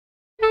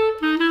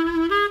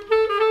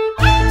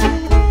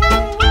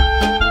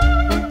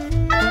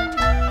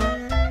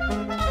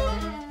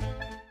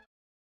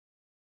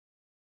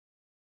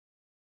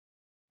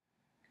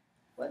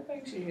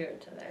brings you here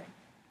today?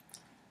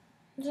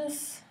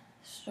 Just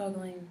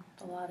struggling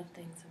with a lot of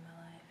things in my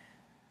life.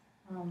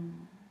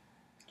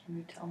 Can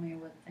you tell me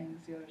what things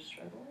you're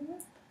struggling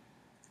with?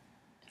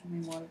 Tell me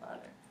more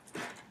about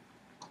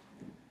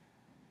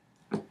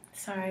it.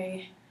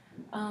 Sorry.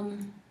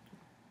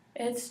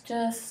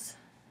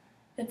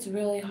 It's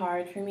really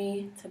hard for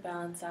me to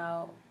balance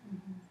out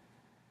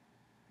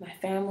my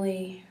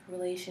family,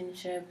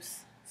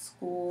 relationships,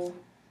 school,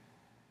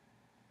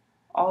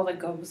 all that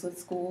goes with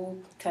school,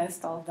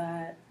 test, all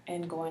that,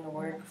 and going to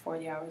work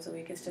 40 hours a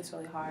week. It's just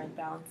really hard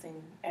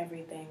balancing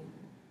everything.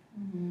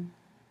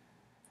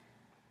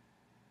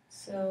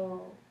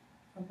 So,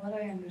 from what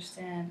I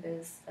understand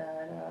is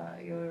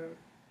that you're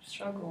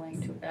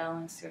struggling to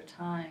balance your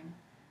time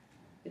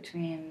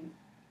between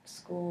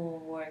school,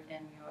 work,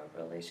 and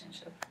your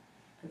relationship.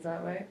 Is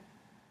that right?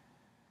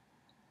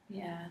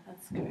 Yeah,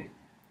 that's correct.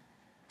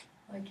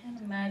 Well, I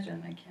can't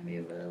imagine it can be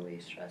really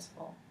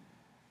stressful.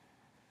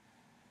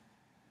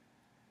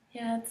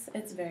 Yeah,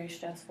 it's very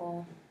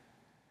stressful.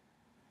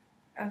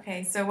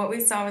 Okay, so what we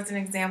saw was an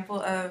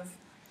example of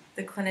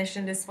the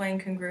clinician displaying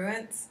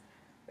congruence,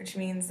 which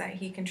means that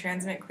he can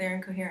transmit clear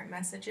and coherent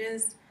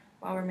messages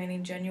while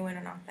remaining genuine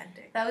and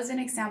authentic. That was an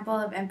example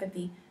of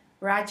empathy.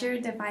 Roger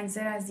defines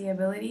it as the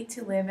ability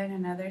to live in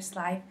another's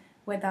life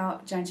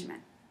without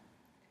judgment.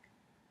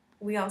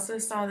 We also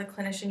saw the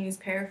clinician use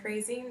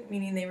paraphrasing,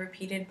 meaning they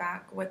repeated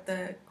back what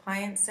the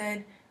client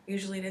said,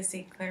 usually to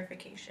seek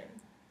clarification.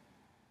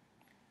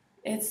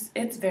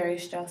 It's very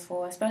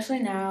stressful, especially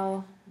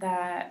now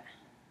that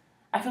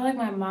I feel like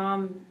my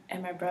mom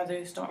and my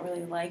brothers don't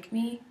really like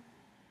me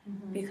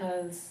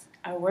because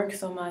I work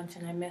so much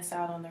and I miss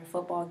out on their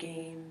football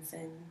games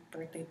and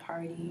birthday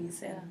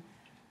parties and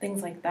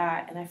things like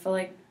that. And I feel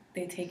like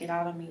they take it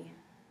out of me.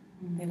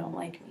 They don't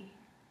like me.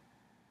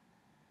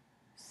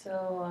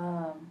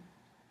 So,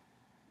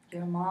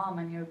 your mom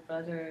and your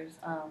brothers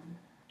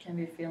can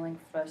be feeling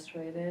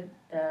frustrated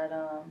that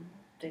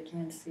they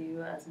can't see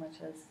you as much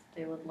as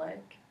they would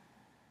like.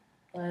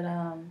 But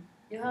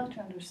you have to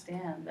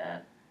understand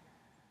that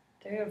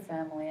they're your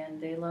family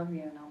and they love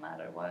you no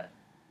matter what.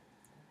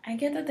 I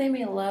get that they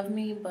may love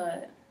me,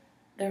 but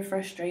their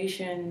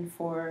frustration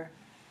for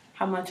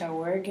how much I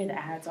work, it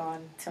adds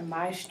on to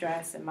my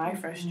stress and my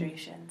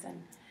frustrations.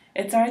 And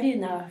it's already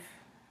enough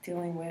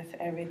dealing with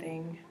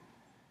everything.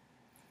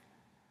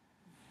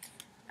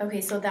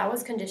 Okay, so that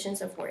was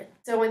conditions of worth.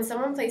 So when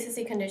someone places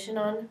a condition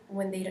on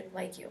when they don't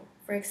like you,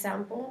 for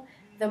example,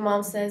 the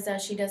mom says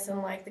that she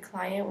doesn't like the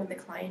client when the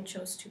client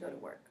chose to go to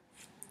work.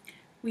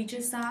 We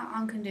just saw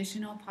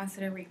unconditional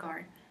positive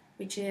regard,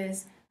 which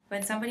is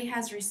when somebody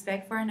has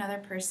respect for another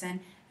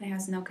person and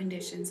has no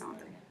conditions on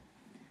them.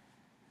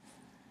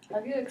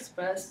 Have you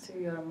expressed to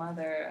your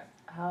mother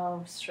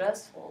how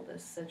stressful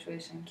this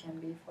situation can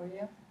be for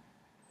you?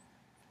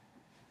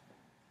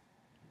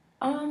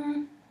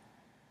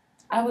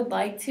 I would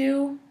like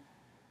to.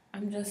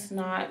 I'm just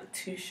not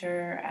too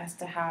sure as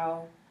to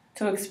how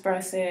to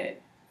express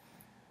it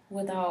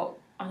without,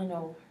 I don't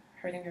know,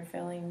 hurting her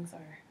feelings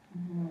or, I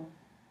don't know,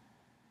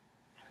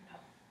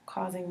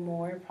 causing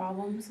more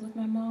problems with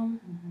my mom.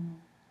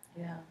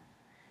 Yeah.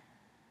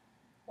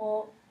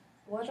 Well,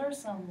 what are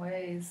some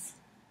ways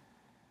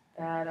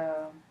that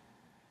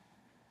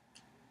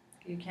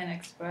you can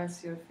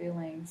express your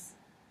feelings?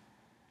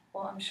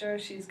 Well, I'm sure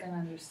she's going to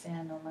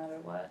understand no matter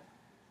what.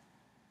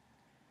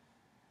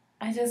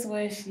 I just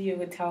wish you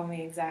would tell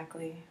me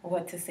exactly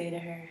what to say to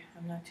her.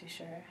 I'm not too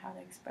sure how to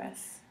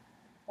express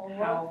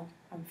how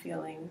I'm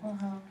feeling.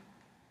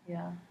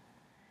 Yeah.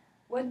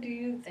 What do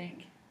you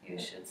think you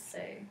should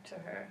say to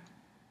her?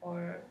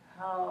 Or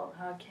how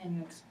can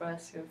you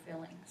express your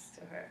feelings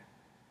to her?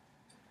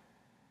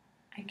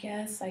 I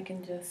guess I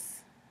can just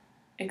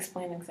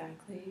explain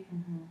exactly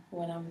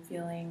what I'm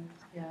feeling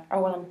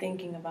or what I'm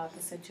thinking about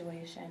the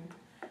situation.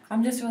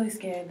 I'm just really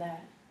scared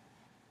that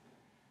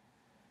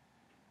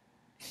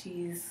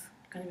she's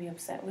going to be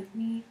upset with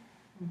me.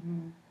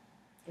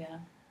 Yeah.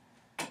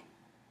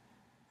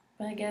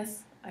 But I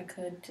guess I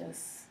could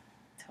just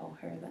tell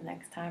her the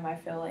next time I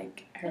feel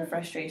like her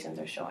frustrations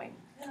are showing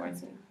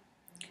towards me.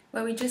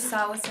 What we just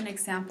saw was an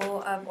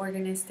example of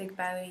organistic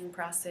valuing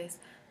process,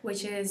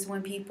 which is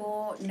when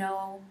people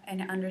know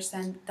and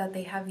understand that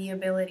they have the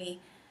ability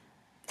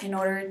in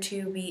order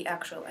to be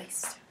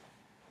actualized.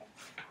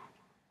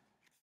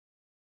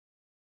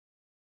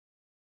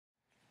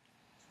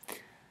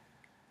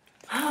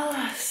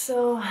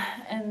 So,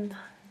 in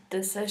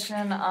this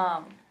session,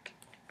 our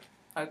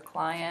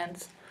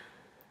client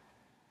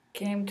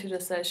came to the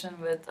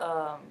session with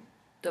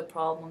the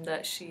problem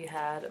that she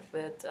had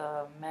with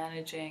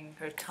managing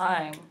her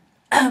time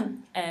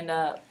and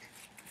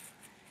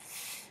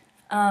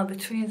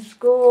between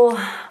school,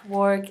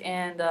 work,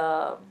 and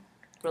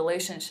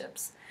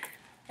relationships.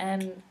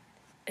 And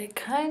it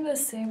kind of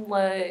seemed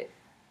like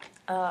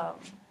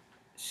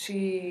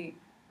she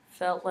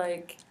felt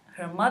like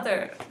her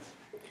mother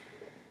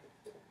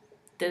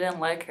didn't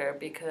like her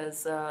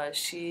because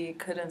she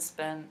couldn't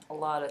spend a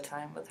lot of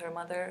time with her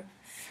mother.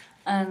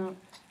 And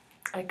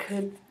I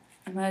could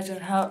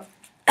imagine how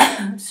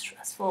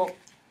stressful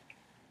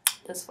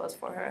this was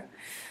for her.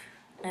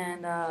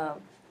 And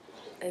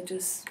it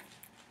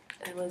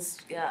was,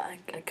 yeah,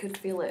 I could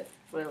feel it,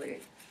 really.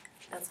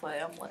 That's why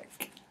I'm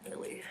like,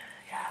 really,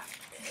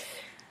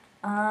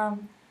 yeah.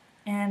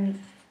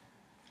 And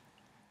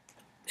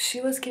she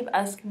was keep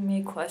asking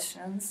me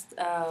questions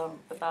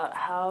about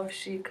how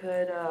she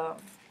could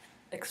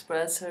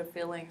express her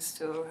feelings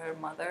to her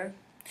mother.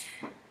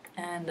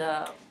 And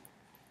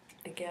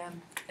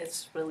again,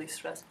 it's really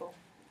stressful.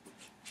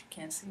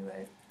 Can't see,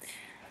 right?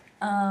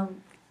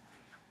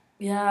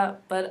 Yeah,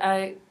 but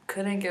I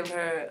couldn't give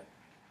her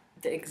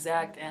the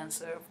exact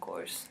answer, of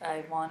course.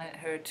 I wanted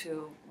her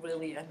to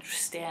really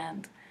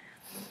understand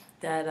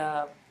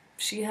that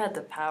she had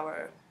the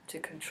power to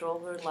control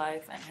her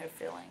life and her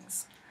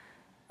feelings.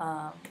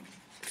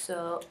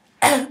 So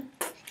at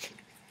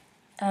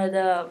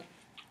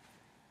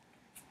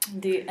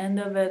the end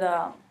of it,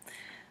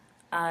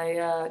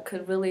 I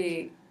could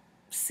really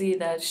see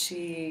that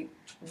she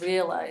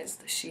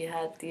realized she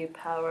had the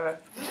power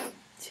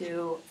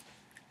to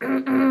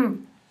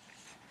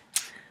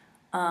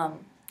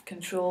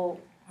control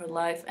her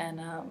life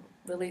and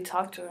really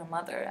talk to her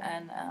mother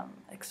and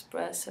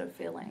express her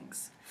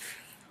feelings.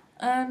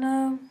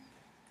 And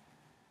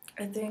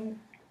I think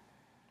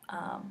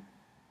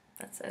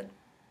that's it.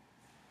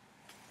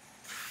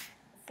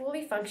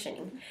 Fully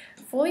functioning.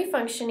 Fully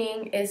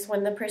functioning is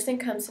when the person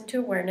comes into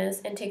awareness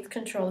and takes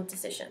control of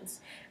decisions.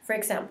 For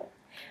example,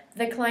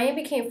 the client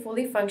became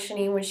fully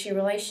functioning when she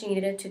realized she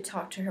needed to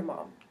talk to her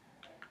mom.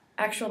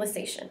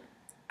 Actualization.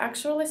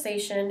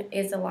 Actualization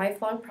is a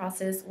lifelong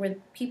process where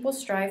people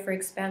strive for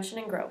expansion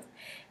and growth.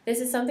 This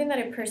is something that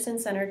a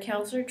person-centered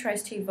counselor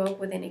tries to evoke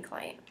with any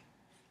client.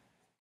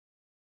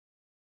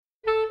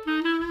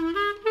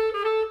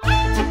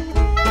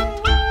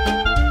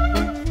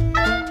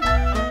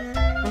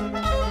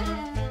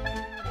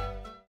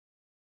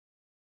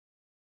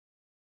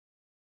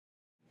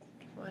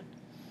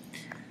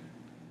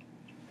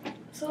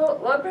 So,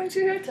 what brings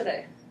you here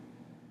today?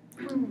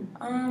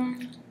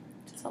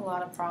 Just a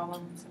lot of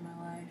problems in my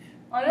life.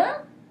 Oh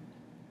yeah?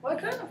 What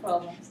kind of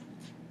problems?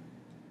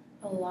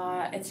 A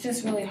lot. It's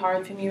just really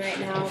hard for me right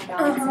now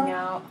balancing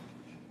out.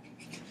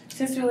 It's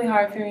just really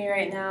hard for me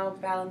right now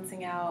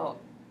balancing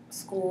out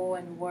school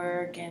and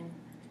work and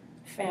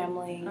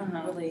family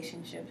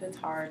relationships. It's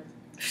hard.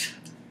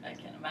 I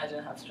can't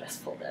imagine how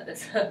stressful that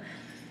is.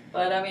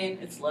 But I mean,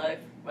 it's life,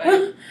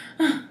 right?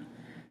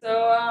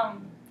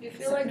 So, you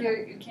feel like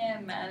you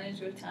can't manage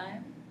your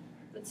time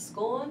with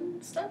school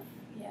and stuff?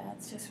 Yeah,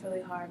 it's just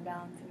really hard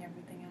balancing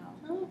everything out.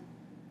 Oh.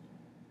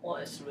 Well,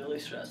 it's really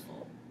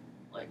stressful.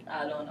 Like,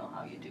 I don't know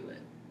how you do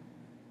it.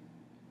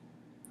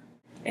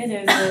 It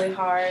is really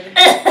hard.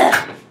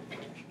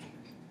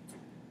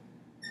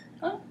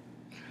 Huh?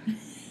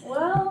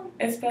 Well,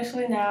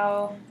 especially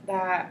now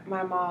that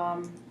my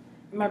mom,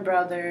 my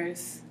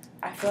brothers,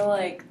 I feel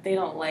like they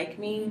don't like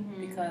me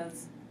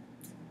because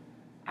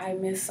I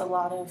miss a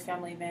lot of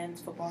family events,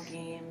 football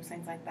games,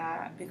 things like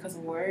that because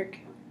of work.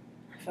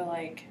 I feel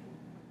like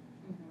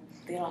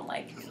they don't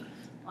like me.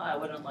 Well, I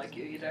wouldn't like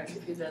you either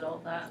if you did all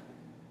that.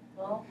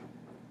 Well,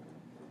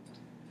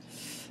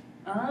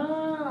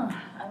 I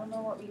don't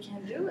know what we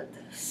can do with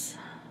this.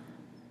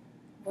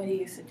 What do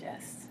you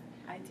suggest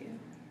I do?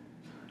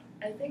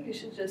 I think you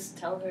should just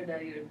tell her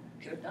that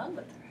you're done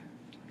with her.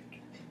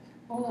 Like,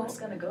 well, who's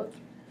gonna go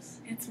through this?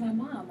 It's my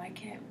mom. I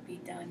can't be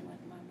done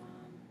with my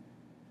mom.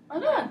 Why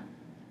not?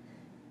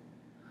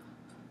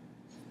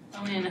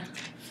 I mean,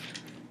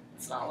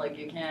 it's not like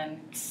you can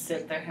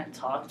sit there and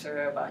talk to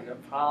her about your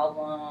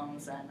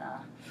problems and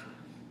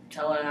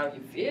tell her how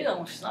you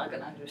feel. She's not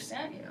gonna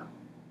understand you,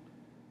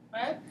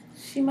 right?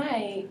 She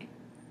might.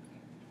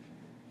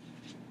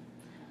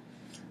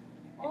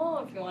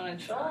 Well, if you want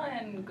to try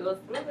and go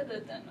through with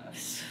it, then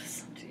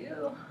it's up to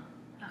you.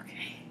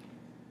 Okay.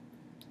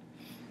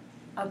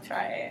 I'll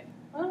try it.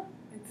 Huh?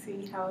 And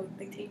see how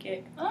they take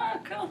it.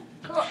 Cool.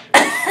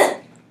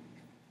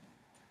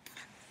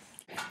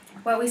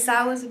 What we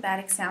saw was a bad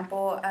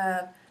example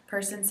of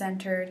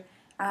person-centered.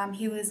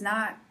 He was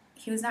not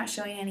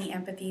showing any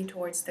empathy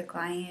towards the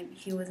client.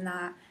 He was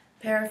not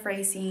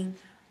paraphrasing.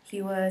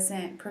 He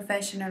wasn't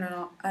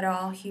professional at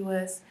all. He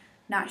was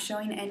not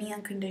showing any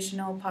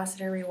unconditional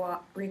positive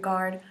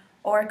regard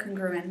or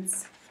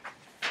congruence.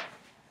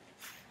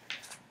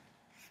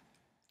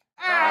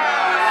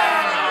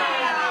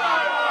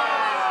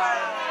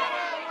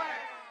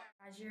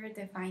 Roger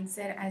defines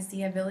it as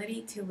the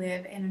ability to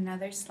live in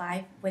another's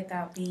life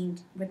without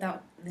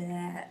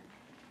that.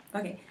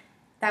 Okay,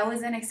 that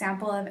was an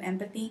example of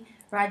empathy.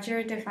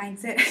 Roger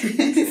defines it.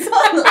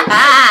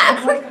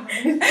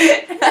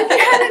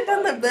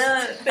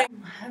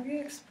 Have you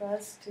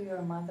expressed to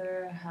your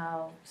mother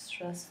how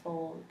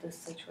stressful this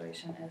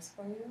situation is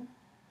for you?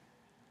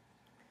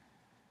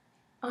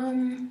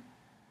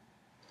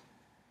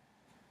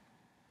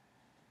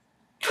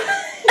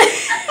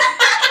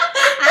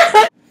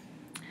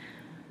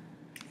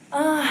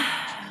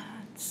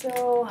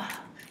 So,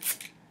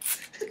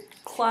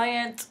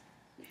 client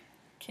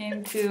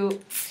came to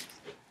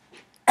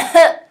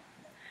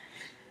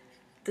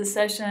the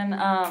session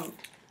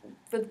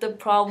with the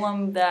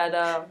problem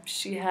that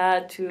she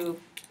had to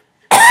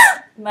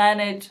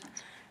manage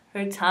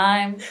her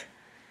time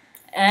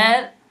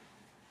and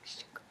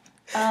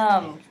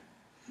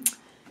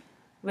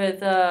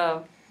with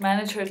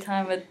manage her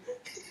time with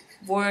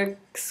work,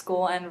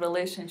 school, and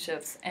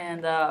relationships,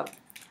 and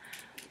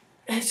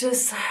it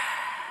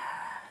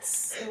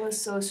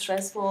was so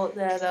stressful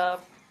that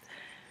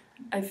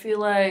I feel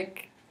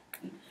like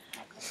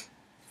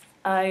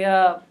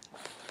it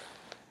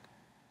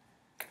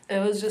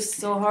was just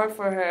so hard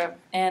for her,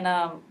 and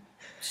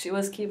she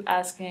was keep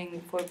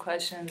asking for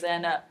questions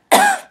and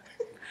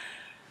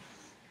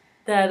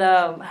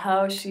that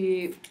how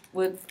she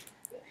would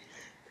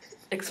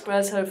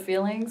express her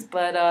feelings,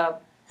 but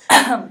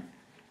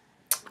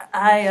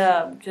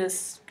I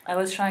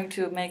was trying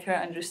to make her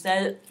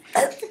understand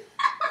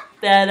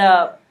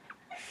that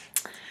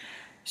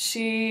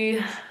she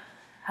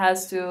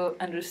has to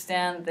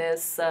understand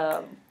this,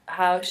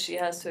 how she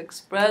has to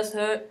express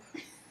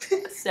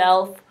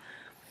herself,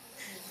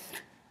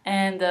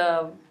 and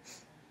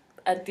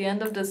at the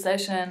end of the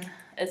session,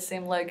 it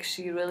seemed like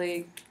she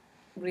really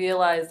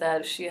realized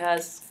that she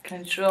has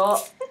control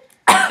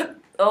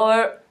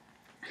over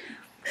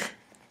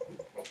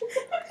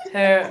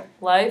her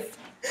life,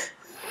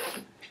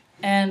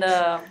 and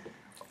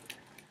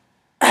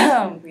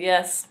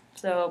yes,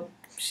 so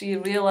she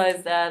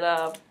realized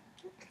that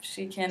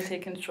she can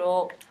take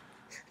control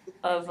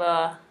of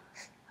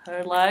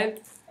her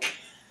life,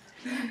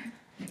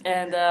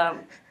 and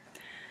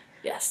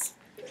yes.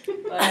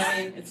 But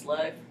I mean, it's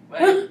life,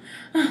 right?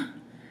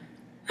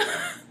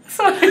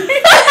 Sorry.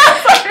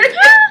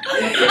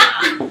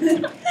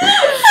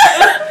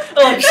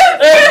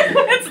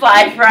 It's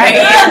life, right?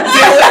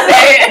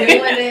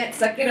 Deal with it.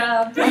 Suck it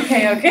up.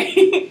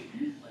 Okay.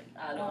 Like,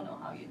 I don't know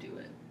how you do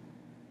it.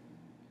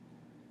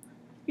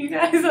 You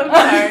guys, I'm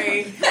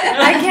sorry.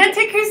 I can't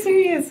take her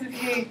serious,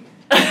 okay?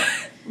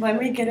 Let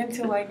me get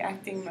into like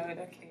acting mode,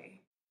 okay?